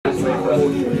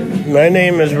My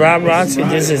name is Rob Rossi.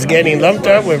 This is Getting Lumped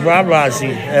Up with Rob Rossi.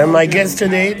 And my guest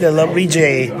today, the lovely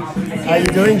Jay. How you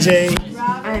doing, Jay?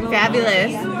 I'm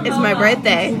fabulous. It's my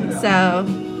birthday, so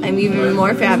I'm even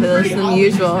more fabulous than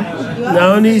usual. Not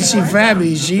only is she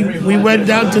fabulous, we went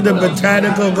down to the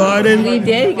botanical garden. We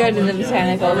did go to the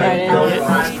botanical garden.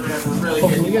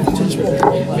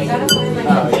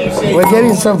 We're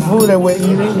getting some food that we're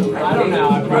eating.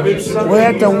 We're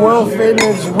at the world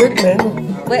famous Whitman.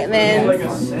 What?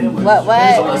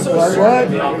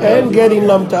 And Getting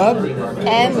Lumped Up.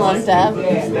 And lumped up.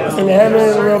 And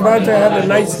we're about to have a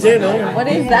nice dinner. What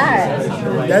is that?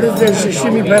 That is the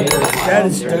sashimi peppers. That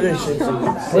is delicious.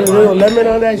 Put a little lemon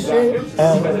on that shit.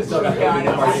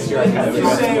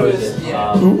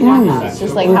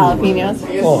 Just like jalapenos.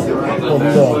 Oh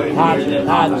no. Hot.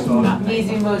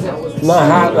 Not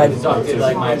hot like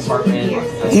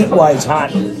heat-wise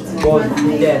hot.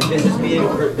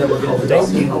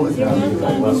 Thank you.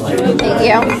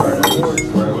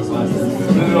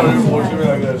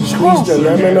 Squeeze the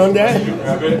lemon on that.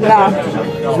 Yeah.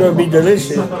 It's gonna be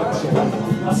delicious. You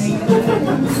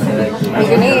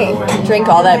can drink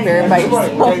all that beer by yourself.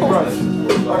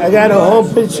 I got a whole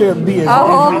pitcher of beer. A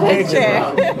whole pitcher.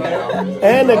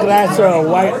 And a glass of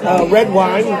red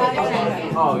wine.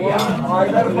 Oh yeah. I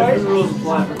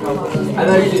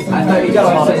thought you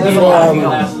got a lot of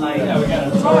last night.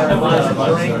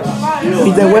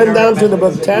 They went down to the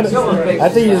botanical. I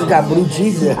think you just got blue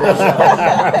cheese there.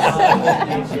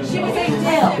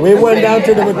 We went down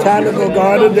to the botanical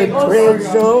garden, the train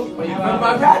show,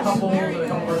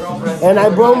 and I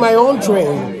brought my own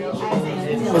train.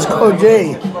 It's called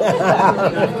Jay.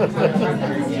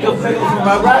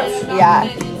 Yeah.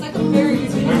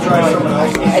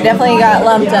 I definitely got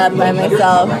lumped up by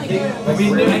myself. I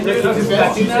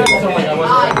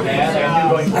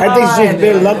think she's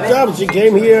been lumped up. She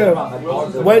came here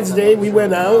Wednesday. We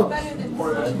went out.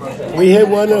 We hit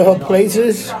one of her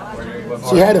places.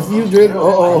 She had a few drinks.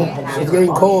 She's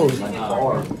getting cold.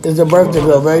 It's a birthday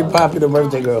girl, very popular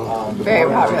birthday girl. Very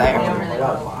popular.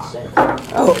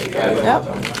 Oh, Yep.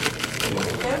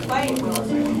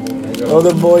 all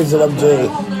the boys love Jay.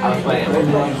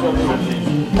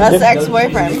 That's the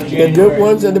ex-boyfriend. The good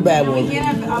ones and the bad ones.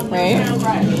 Right?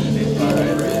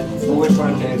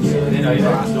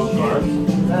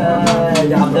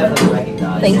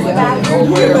 Thank you.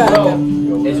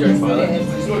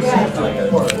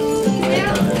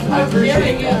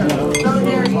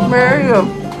 Where are you?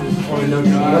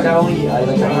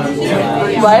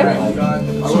 What?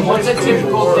 What's a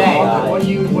typical day? What do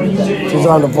you She's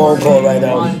on the phone call right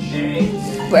now.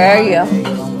 Where are you?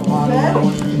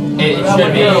 It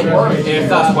should be. If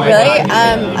that's why. Really?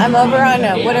 I'm over on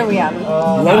what are we on?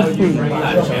 9th Street.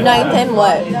 9th and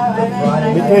what?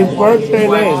 Between first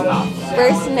and eighth.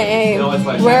 First name.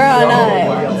 We're on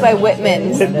by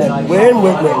Whitman's. We're in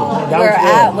Whitman. We're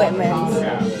at Whitman's.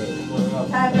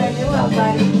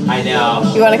 I know.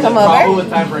 You want to come Problem over? with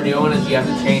time for new one is you have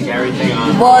to change everything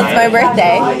on. Well, it's my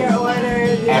birthday.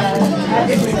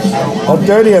 Her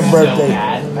 30th birthday.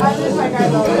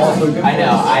 I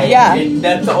know.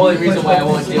 That's the only reason why I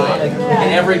won't do it.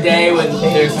 And every day when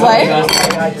there's something else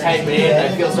like 10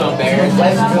 minutes, I feel so embarrassed.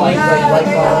 I should do it.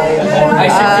 I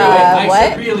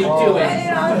should really do it.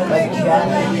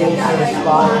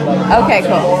 Okay,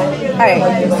 cool. Alright,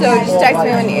 so just text me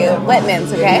when you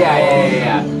Whitman's, okay?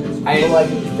 Yeah. He's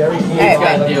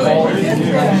gotta do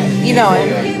it. You know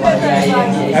him. I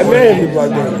met him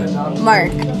like that.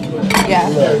 Mark. Yeah.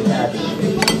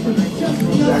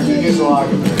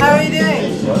 How are you doing?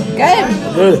 Good.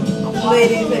 Good.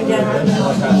 Ladies and gentlemen.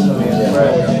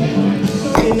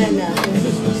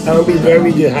 I'll be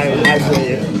very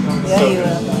dehydrated. Yeah, you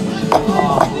will.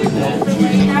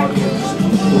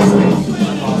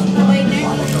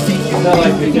 Not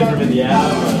like we did from the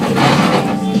app.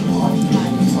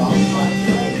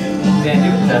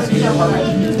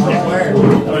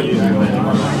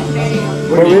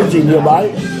 Where is he? Nearby?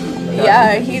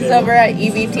 Yeah, he's over at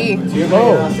EBT.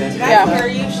 Oh. Did I hear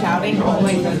you shouting all the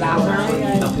way from the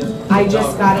bathroom? I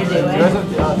just gotta do it.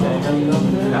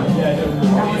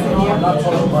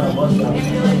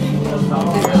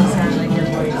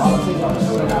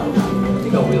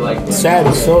 Sad,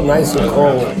 it's so nice and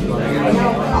cold.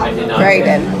 Very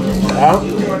good. Huh?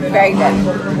 Very good.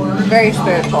 Very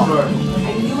spiritual.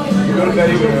 You go to bed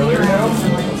even earlier now?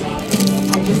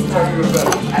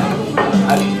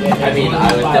 I mean, I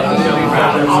would definitely go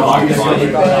around as long as you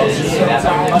wanted, but that's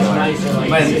much nicer.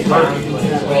 But it's perfect.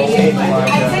 I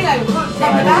think I looked in the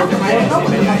bathroom. I don't know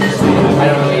what the fuck you're saying. I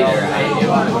don't know either.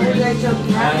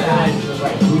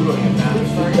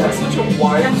 That's such a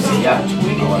wide Yeah.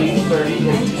 between 8:30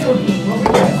 and 10.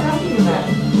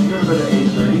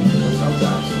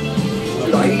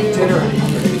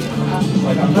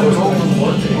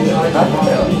 Not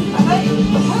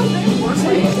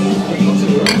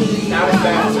as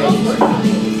bad as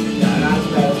not as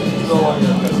bad as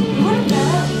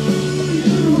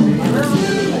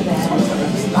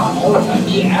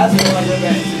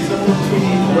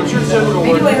What's your typical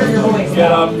work?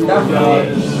 Get up, you work out.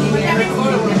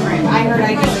 I heard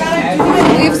I just got it.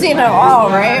 We've seen it all,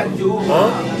 right?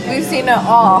 Huh? We've seen it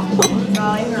all.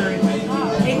 I heard.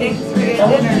 Hey, thanks for getting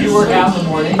dinner. You work out in the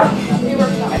morning? We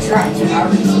worked out. I try 10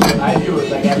 hours. I do it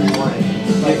like every morning.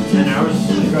 Like 10 hours of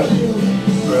sleep.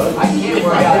 Really? I can't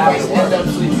work out after work. End up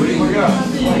sleeping. Where do you work out?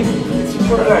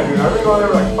 Where did I do? I've been going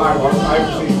there like 5 months. I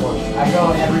haven't seen one. I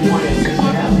go every morning at 6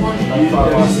 a.m.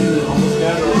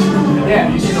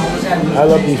 Yeah, you see the homeless guy? I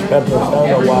love these peppers. I don't know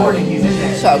Every why. morning he's in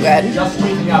there. So good. Just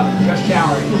waking up, just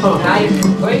showering. And I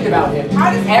complained about him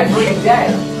every day.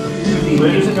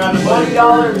 He's a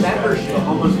 $20 membership.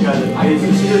 Homeless guy that I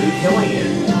considered killing it.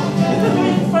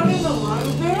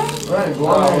 Right,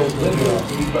 Wow. You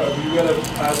gotta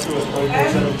pass through a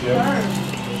 24/7 gym.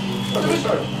 Okay,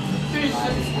 start.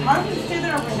 How did you stay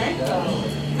there overnight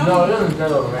though? No, it doesn't go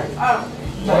overnight. Oh.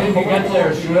 I think you get there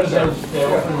as soon as they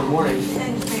open in the morning.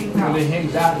 And it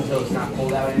hangs out until it's not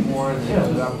cold out anymore. And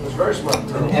It's very smart.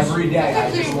 and every day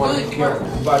I just want to kill it.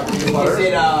 Buy peanut butter. Is it,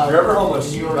 If you're ever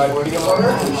homeless, you buy peanut butter.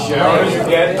 The showers you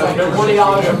get. It's like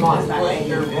 $20 a month.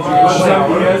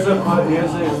 He has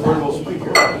a portable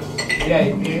speaker. Yeah,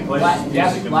 last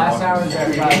time I was there,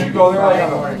 You should go there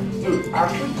like dude,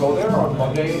 actually go there on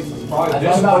Monday. Probably I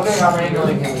this thought about Monday.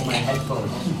 strangling him with my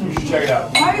headphones. You should check it out.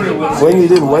 It's pretty lit. When you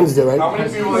did Wednesday, right? How many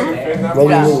people are fit in that When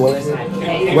you place? did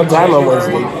Wednesday? What time on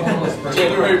Wednesday?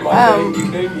 January, Monday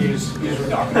evening, he's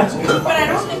ridiculous. But I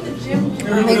don't think the gym.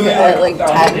 I think at like 10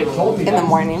 in the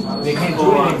morning. They can't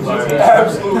do anything.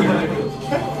 Absolutely ridiculous.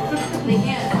 They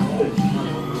can't.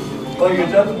 Like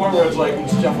it's at the point where it's like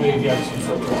it's definitely against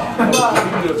some sort of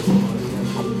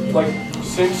like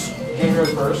since January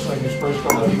 1st, like his first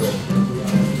couple of weeks,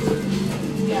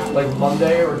 like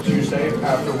Monday or Tuesday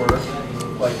after work,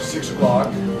 like 6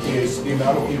 o'clock, is the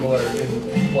amount of people that are in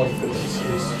Plug Fitness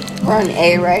is We're on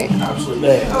A, right? absolutely.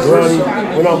 Yeah,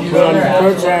 we're on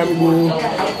First Avenue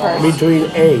between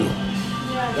A.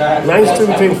 9th Street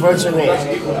between First and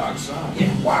A. Equinox.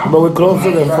 But we're closer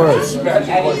than First.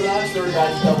 Imagine like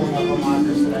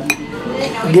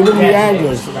Give him the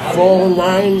address.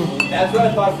 409 That's what I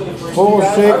thought for the first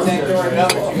 46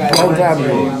 Ninth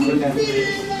Avenue.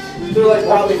 They're like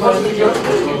probably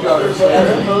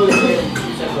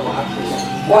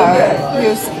He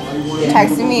was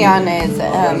texting me on his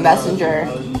messenger.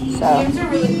 So, Gyms are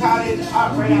really crowded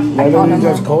right after. Why don't he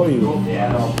just call you?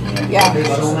 yeah.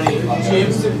 so many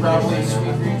gyms that probably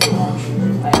sweet greens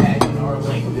I imagine are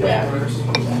like rappers.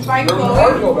 Bye,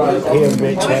 Chloe. Here,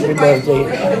 bitch. Happy birthday.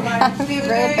 Happy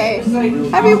birthday.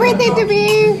 Happy birthday to me.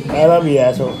 I love you,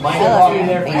 asshole. I love you.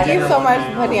 Thank you so much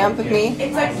for putting up with me.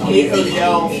 It's like easy.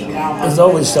 There's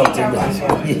always something. I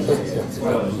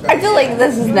feel like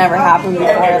this has never happened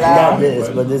before Not though. this,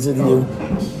 but this is new.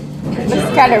 This is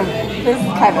kind of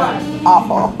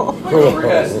awful.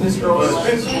 Yes, this girl was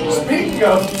speaking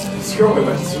of this girl we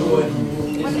went to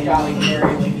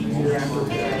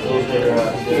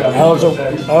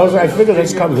I figured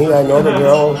let's come here. I know the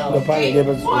girl. They'll probably give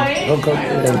us hook up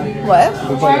here. What?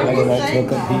 We'll probably like a nice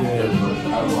hook up here.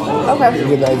 Okay.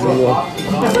 Give a nice deal.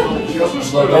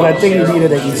 And I think you needed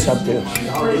to eat something.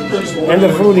 And the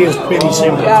food is pretty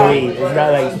simple to eat. It's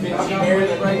not like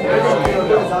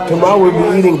tomorrow we'll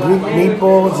be eating Greek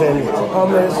meatballs and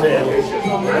hummus and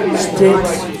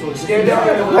sticks.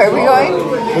 Where are we going?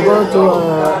 We're going to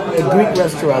a Greek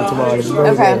restaurant tomorrow. It's very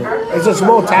Okay. good. It's a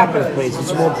small tapas place, a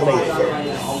small place.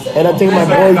 And I think my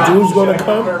boy Drew's going to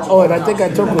come. Oh, and I think I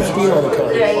took Christina to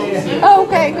come. Oh,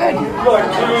 okay, good. I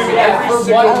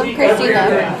love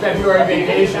Christina. February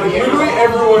vacation. Literally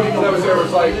everyone that was there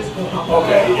was like,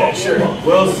 okay, yeah, sure.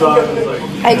 Will's son was like,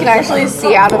 I can actually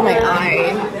see out of my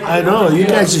eye. I know, you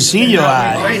guys should see your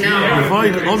eyes. I know. Before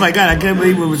you, oh my God, I can't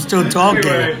believe we were still talking.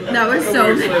 That was so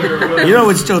You know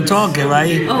we're still talking,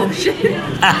 right? Oh, shit.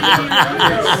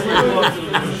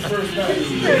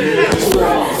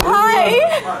 Hi.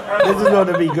 This is going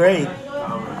to be great.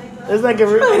 It's like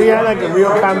we had like a real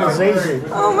conversation.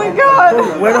 Oh, my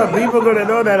God. When are people going to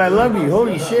know that I love you?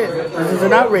 Holy shit. This is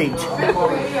an outrage.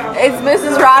 It's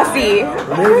Mrs. Rossi.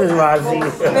 This is Rossi.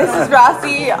 Mrs.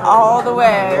 Rossi all the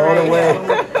way. All the way.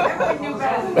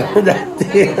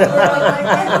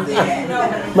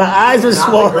 My eyes are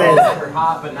swollen.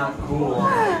 Hot but not cool.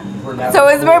 So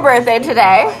it's my birthday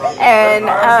today, and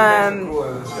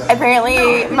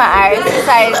apparently my eyes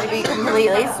decided to be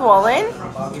completely swollen.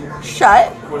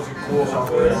 shut.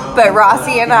 But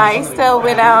Rossi and I still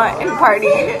went out and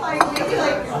partied.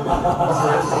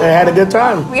 They had a good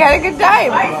time. We had a good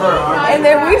time. And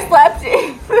then we slept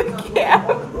in the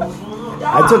cab.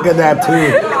 I took a nap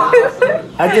too.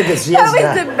 I took a siesta.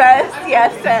 That was the best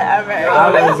siesta ever.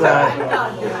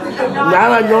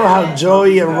 Now I know how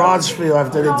Joey and Ross feel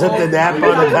after they took the nap on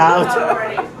the couch.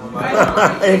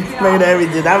 It explained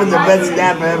everything. That was the best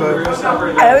nap ever.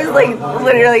 I was like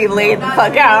literally laid the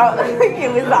fuck out. It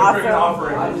was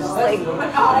awesome. Just like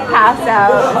passed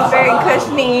out. It was very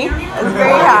cushiony. I was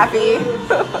very happy.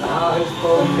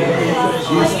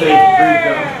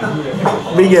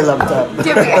 We get lumped up.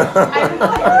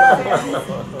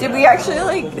 Did we actually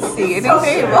like see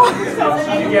anything?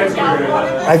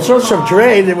 I saw some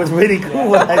train. It was really cool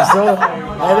what I saw.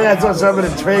 And then I saw some of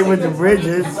the train with the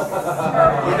bridges.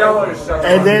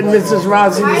 And then Mrs.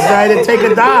 Rossi decided to take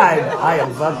a dive. I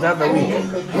am fucked up. And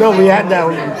we had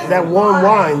that warm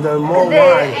wine, the mulled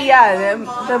wine. Yeah,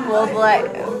 the mulled wine,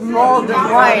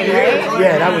 right?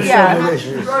 Yeah, that was so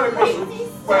delicious.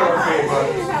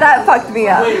 That fucked me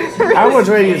up. I was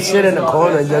ready to sit in the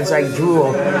corner and just like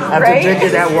drool after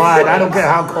drinking that wine. I don't care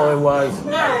how cold it was.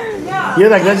 You're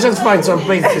like, let's just find some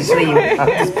place to sleep.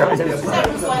 I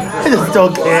just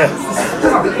don't care.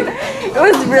 It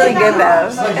was really good though.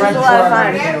 It was a lot of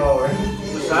fun.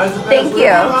 Thank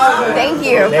you. Thank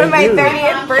you for my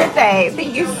 30th birthday.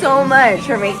 Thank you so much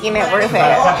for making it worth it. I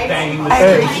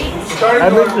appreciate it.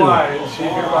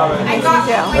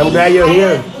 I'm glad you're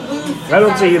here. I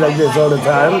don't see you like this all the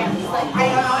time.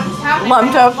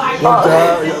 Lumped up.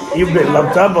 You've been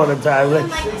lumped up all the time.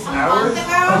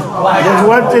 There's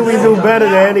one thing we do better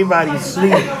than anybody,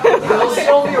 sleep. You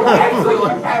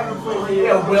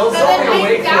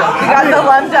got the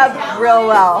lumped up real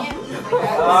well.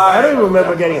 I don't even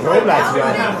remember getting home last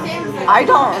night. I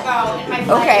don't.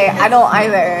 Okay, I don't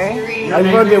either. I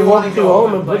fucking walked you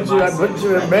home and put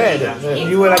you in bed.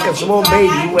 You were like a small baby.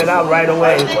 You went out right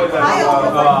away.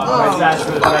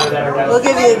 We'll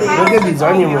give you these. Look at these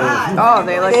onion rings. Oh,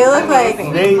 they look like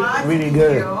They really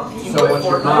good.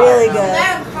 really good.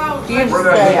 You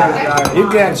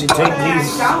can actually take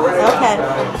these. Okay.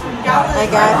 I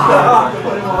got you.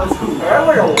 That's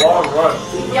like a long run.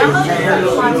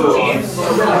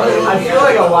 I feel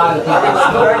like a lot of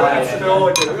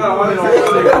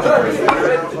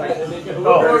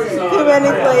Too many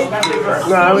plates.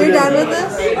 You're done with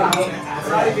this?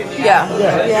 Yeah.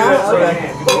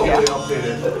 Okay.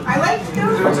 I like to go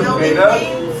to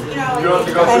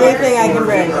Anything I can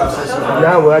bring.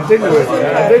 Yeah, well, I think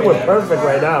we're perfect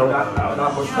right now.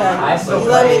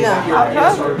 Let me know.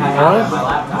 Huh?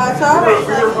 Hot sauce?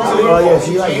 Oh yeah,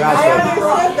 she likes hot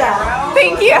sauce.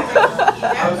 Thank you.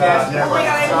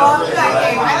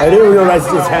 I didn't realize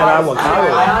this had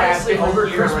avocado.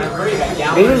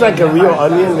 This is like a real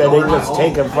onion that they just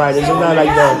take and fry. This is not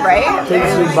like the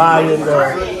things you buy in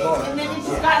the.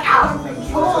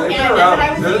 Oh,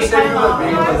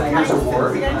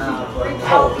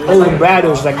 the batter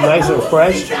is like nice and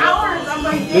fresh.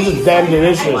 This is damn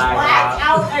delicious.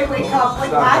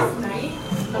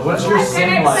 What's your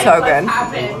sim like? So good.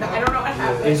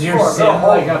 Is your sim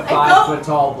like a 5 foot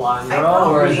tall blonde girl,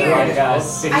 or is it like a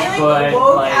 6 foot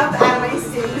like?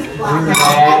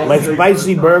 My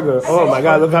spicy burger. Oh my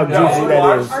god, look how juicy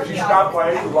that is.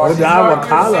 With the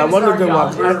avocado. I wonder if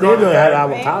they had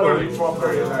avocado.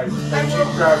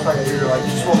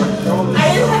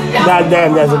 God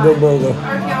damn, that's a good burger.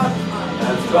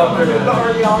 I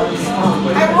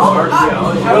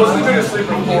was sleeping asleep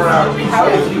for 4 hours.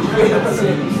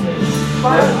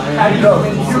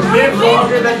 You live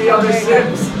longer than the other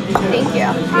Sims. Thank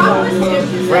you.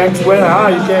 Frank's went high,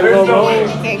 you can't go wrong.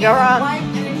 Can't go wrong.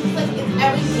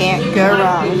 Can't go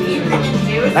wrong.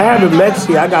 I have a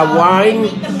Mexi. I got wine,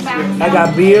 I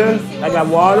got beer, I got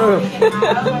water.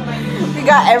 We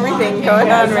got everything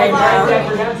going on right now.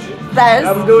 Best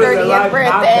 30th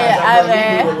birthday ever.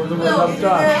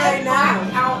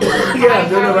 Yeah, I'm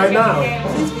doing it right now.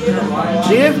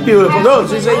 She is beautiful. No,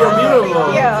 she said you're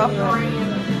beautiful. Yeah.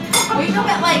 Wake up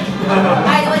at I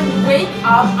wake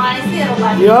up honestly at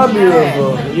 11. You're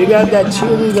beautiful. You got that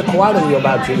cheerleader quality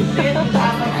about you.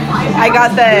 I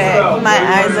got my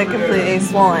eyes are completely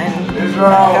swollen.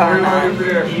 Why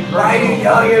are you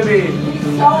yelling at me?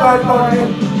 He's so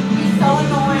annoying. He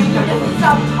doesn't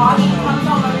stop talking. He comes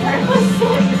on my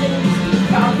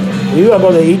You are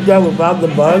going to eat that without the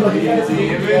bun?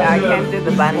 Yeah, I can't do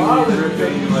the bun.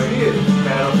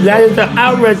 That is the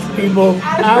outrage, people.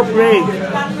 Outrage.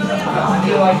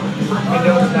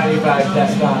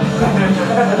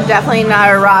 Definitely not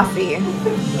a Rossi.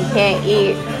 You can't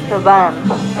eat the bun.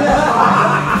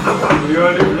 What do you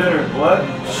want to do for dinner? What?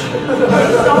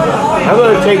 I'm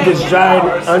gonna take this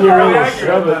giant onion ring and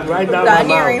shove it right down The my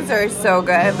onion mouth. rings are so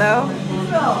good, though.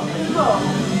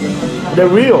 They're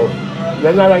real.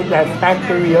 They're not like that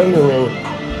factory onion ring.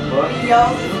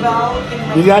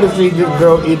 You gotta see this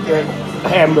girl eat that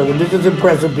hamburger. This is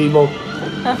impressive, people.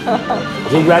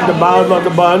 She grabbed the bottom of the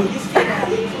bun.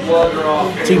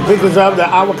 She picks up the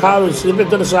avocado and slip it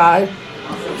to the side.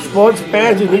 Sports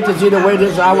fans, you need to see the way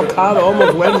this avocado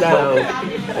almost went down.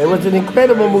 It was an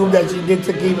incredible move that she did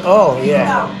to keep. Oh,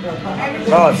 yeah.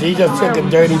 Oh, she just took a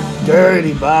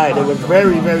dirty bite. It was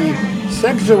very, very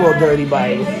sexual dirty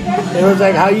bite. It was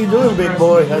like, how you doing, big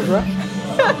boy? That's right.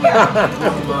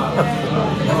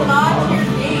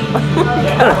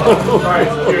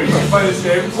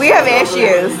 We have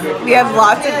issues. We have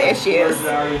lots of issues.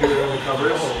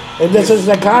 And there's a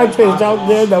psychiatrist out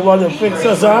there that want to fix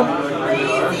us up.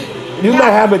 You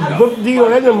might have a book deal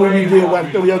and a movie deal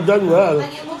after we are done well.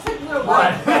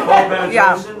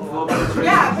 Yeah.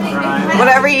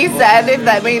 Whatever you said, if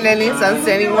that made any sense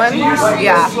to anyone,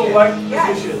 yeah.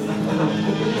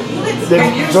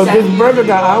 So this burger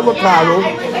got avocado,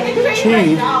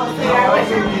 cheese,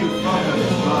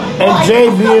 and Jay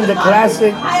being the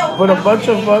classic, put a bunch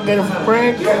of fucking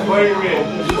Frank's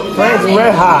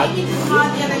Red Hot.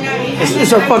 It's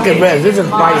just a fucking mess. This is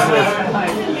priceless.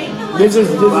 This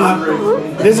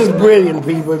is brilliant,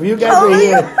 people. If you guys are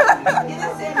here,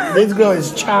 this girl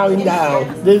is chowing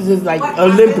down. This is like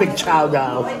Olympic chow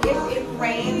down.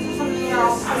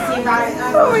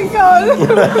 Oh my god.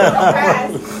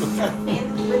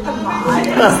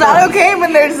 It's not okay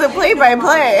when there's a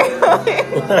play-by-play.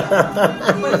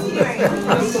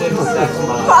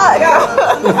 Fuck.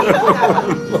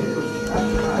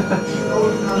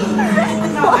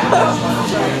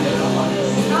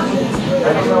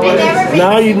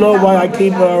 Now you know why I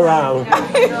keep her around.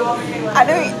 I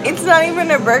don't. It's not even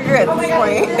a burger at this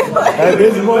point. At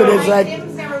this point, it's like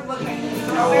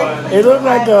it looks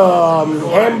like a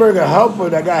hamburger helper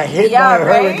that got hit by a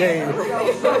hurricane.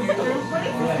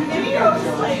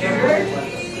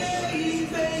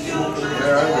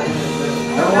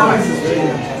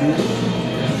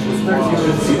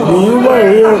 You were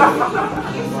here.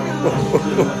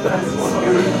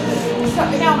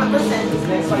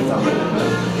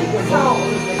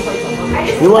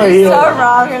 You want to hear? So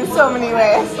wrong in so many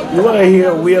ways. You want to hear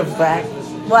a weird fact?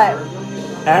 What?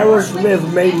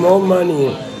 Aerosmith made more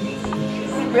money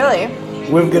Really?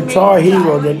 with Guitar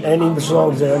Hero than any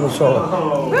songs they ever sold.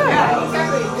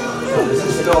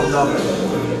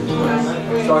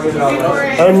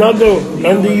 Another,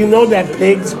 and do you know that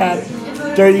pigs have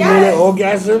 30-minute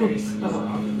orgasm?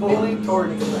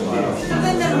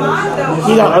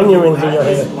 You got onion rings in your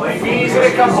head.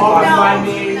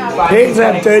 Pigs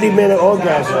have 30-minute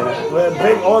orgasm. Well,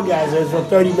 pig orgasm is for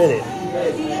 30 minutes.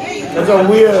 That's a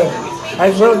weird.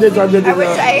 I saw this on the. I wish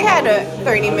I had a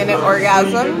 30-minute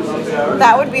orgasm.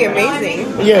 That would be amazing.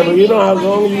 Yeah, but you know how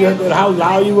long you have, how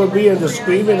loud you would be and the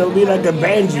screaming. It would be like a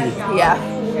banshee. Yeah.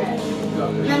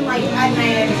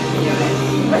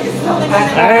 I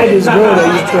had this girl that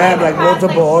used to have like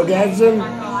multiple orgasms,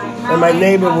 and my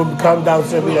neighbor would come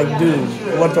downstairs and be like, "Dude,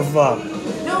 what the fuck?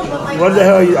 What the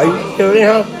hell are you killing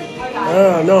her?"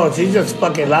 Oh no, she's just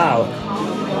fucking loud.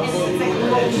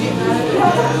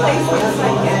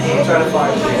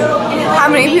 How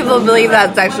many people believe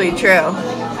that's actually true?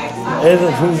 It's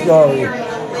a true story.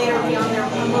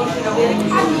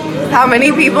 How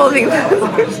many people think that's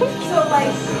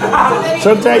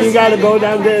Sometimes you gotta go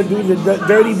down there and do the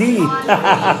dirty deed.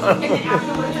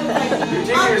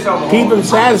 Keep them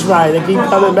satisfied. They keep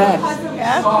coming back.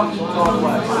 Yeah?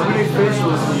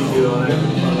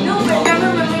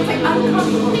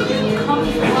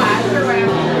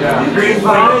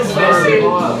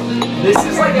 This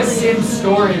is like a Sim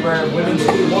story where a woman's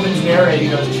narrating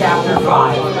goes chapter 5.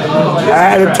 I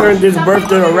had to turn this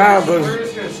birthday around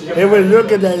because it was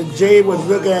looking at Jay was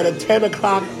looking at a 10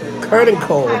 o'clock curtain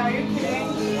call.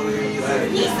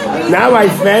 Now I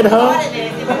fed her.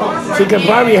 She could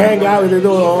probably hang out with the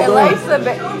door all My day. life's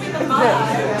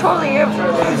totally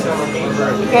different.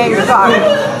 Okay, you're talking.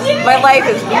 My life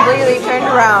is completely turned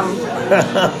around.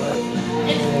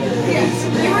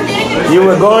 You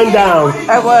were going down.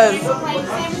 I was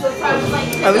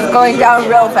going down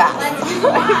real fast.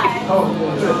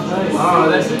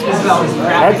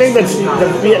 I think the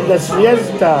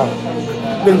siesta,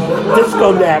 the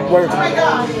disco nap worked.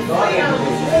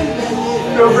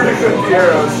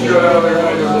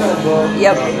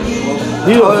 Yep.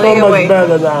 You look so Totally much awake.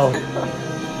 better now.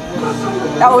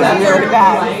 That was really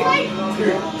bad.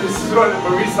 this is what,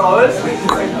 when we saw this,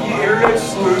 like the internet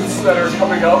sleuths that are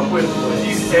coming up with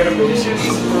these animations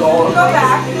for all of Go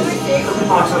back. Let me see.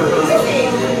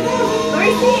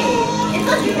 It's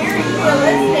like very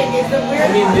realistic. It's a weird.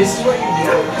 I mean, this is what you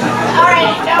do.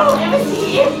 Alright, no, let me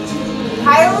see.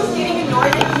 Kyle was getting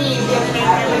annoyed at me the other day when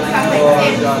I was like, Oh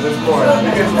my god, that's boring.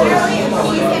 so literally,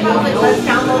 he came out like, let's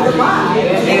download the live.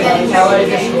 And then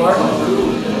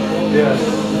Yeah.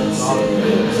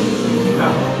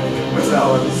 What's that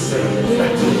one?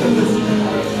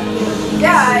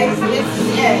 yeah, it's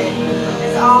it.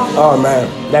 It's all. Oh man,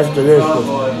 that's delicious.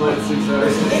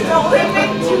 It's only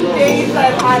been 2 days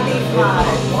that I've had these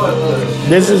live.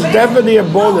 This is definitely a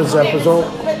bonus episode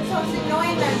But so it's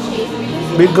annoying that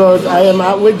Chase because I am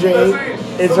out with Jay.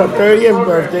 It's her 30th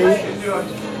birthday.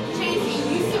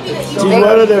 She's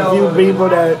one of the few people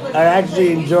that I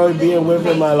actually enjoy being with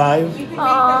in my life.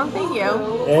 Aw, thank you.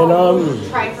 And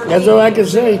that's all I can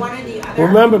say.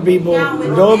 Remember, people,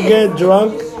 don't get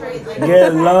drunk,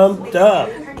 get lumped up.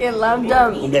 Get lumped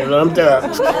up. Get lumped up. I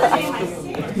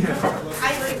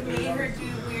like made her do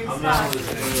weird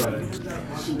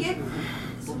stuff. She gets.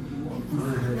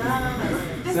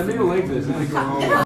 Send me a link to this.